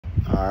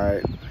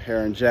Alright, here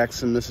in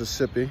Jackson,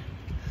 Mississippi.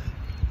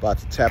 About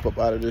to tap up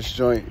out of this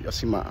joint. Y'all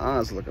see my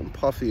eyes looking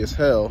puffy as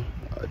hell.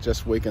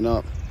 Just waking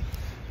up.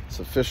 It's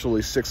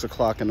officially 6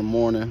 o'clock in the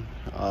morning.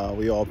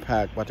 We all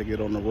packed, about to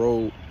get on the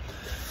road.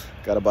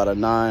 Got about a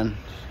 9,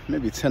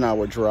 maybe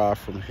 10-hour drive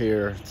from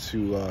here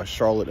to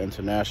Charlotte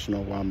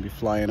International, where I'm gonna be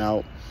flying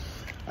out.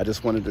 I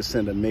just wanted to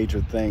send a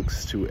major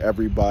thanks to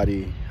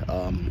everybody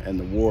in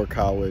the War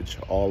College,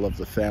 all of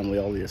the family,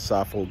 all the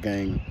Asafo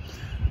gang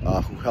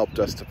who helped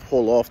us to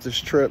pull off this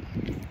trip.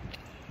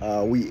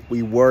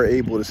 We were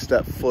able to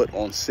step foot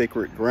on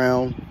sacred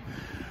ground,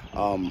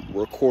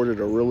 recorded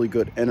a really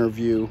good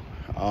interview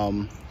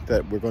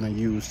that we're going to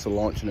use to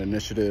launch an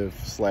initiative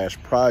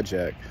 /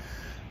 project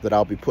that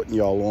I'll be putting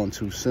y'all on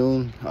to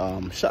soon.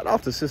 Shout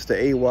out to Sister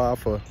AY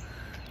for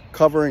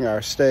covering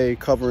our stay,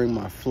 covering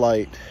my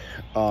flight,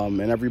 and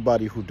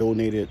everybody who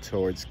donated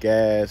towards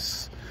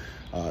gas,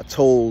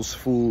 tolls,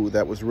 food.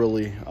 That was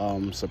really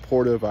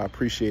supportive. I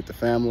appreciate the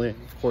family.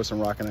 Of course,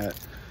 I'm rocking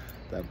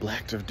that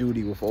black to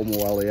duty with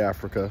Omawale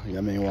Africa. You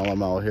know what I mean? While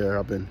I'm out here,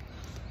 I've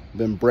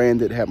been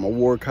branded, had my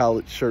War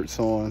College shirts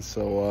on.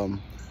 So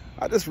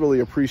I just really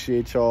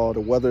appreciate y'all.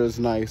 The weather is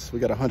nice. We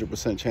got a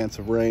 100% chance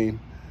of rain.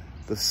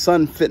 The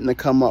sun fitting to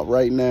come up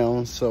right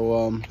now. So, you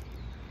know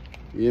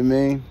what I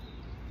mean?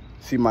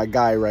 See my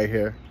guy right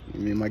here. You know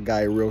what I mean? My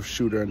guy, real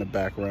shooter in the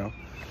background.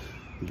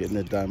 Getting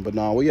it done. But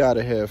no, we out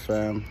of here,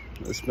 fam.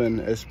 It's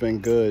been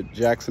good.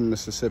 Jackson,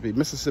 Mississippi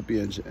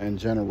in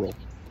general.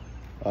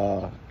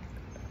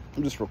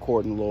 I'm just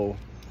recording a little.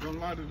 Don't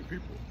lie to the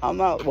people. I'm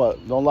not,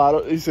 what? Don't lie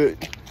to, he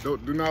said. Do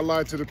not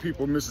lie to the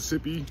people,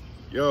 Mississippi.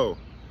 Yo,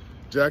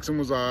 Jackson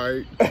was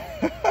alright,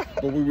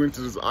 but we went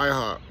to this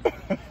IHOP,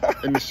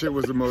 and the shit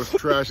was the most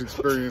trash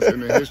experience in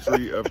the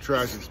history of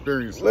trash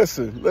experiences.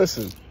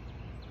 Listen.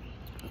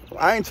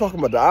 I ain't talking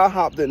about the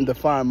IHOP didn't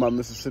define my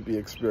Mississippi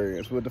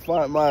experience. What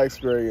defined my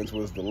experience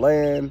was the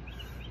land,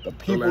 the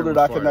people that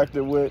I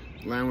connected with.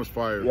 Land was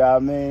fire. Yeah, I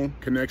mean,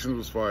 connections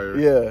was fire.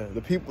 Yeah,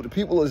 the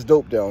people is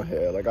dope down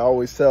here. Like I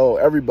always tell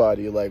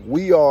everybody, like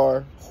we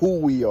are who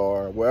we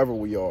are wherever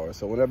we are.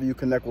 So whenever you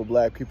connect with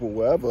black people,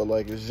 wherever,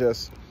 like it's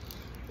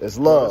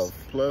love.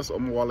 Plus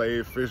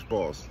Omawale fish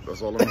balls.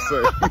 That's all I'm gonna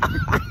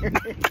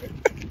say.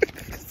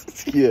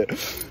 Yeah.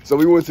 So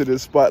we went to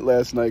this spot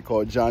last night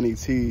called Johnny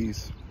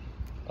T's.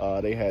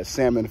 They had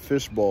salmon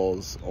fish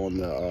balls on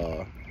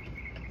the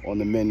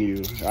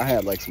menu. I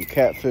had like some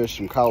catfish,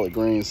 some collard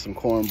greens, some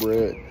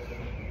cornbread,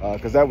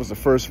 because that was the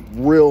first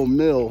real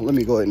meal. Let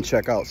me go ahead and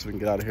check out so we can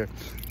get out of here.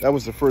 That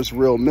was the first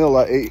real meal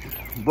I ate.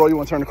 Bro, you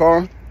want to turn the car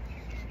on?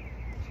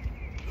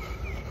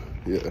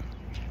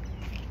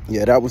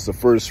 Yeah, that was the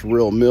first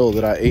real meal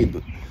that I ate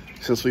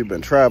since we've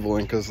been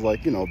traveling, because,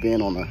 like, you know,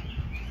 being on the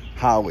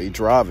highway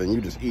driving,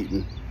 you just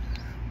eating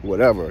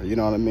whatever, you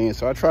know what I mean?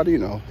 So I try to, you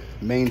know,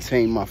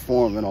 maintain my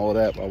form and all of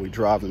that while we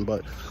driving.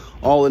 But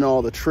all in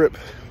all, the trip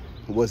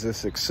was a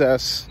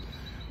success.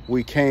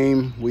 We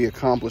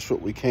accomplished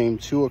what we came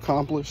to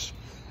accomplish,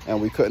 and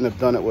we couldn't have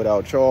done it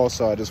without y'all.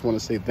 So I just want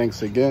to say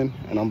thanks again,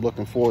 and I'm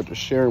looking forward to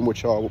sharing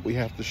with y'all what we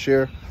have to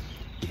share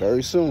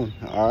very soon.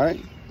 All right,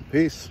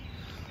 peace.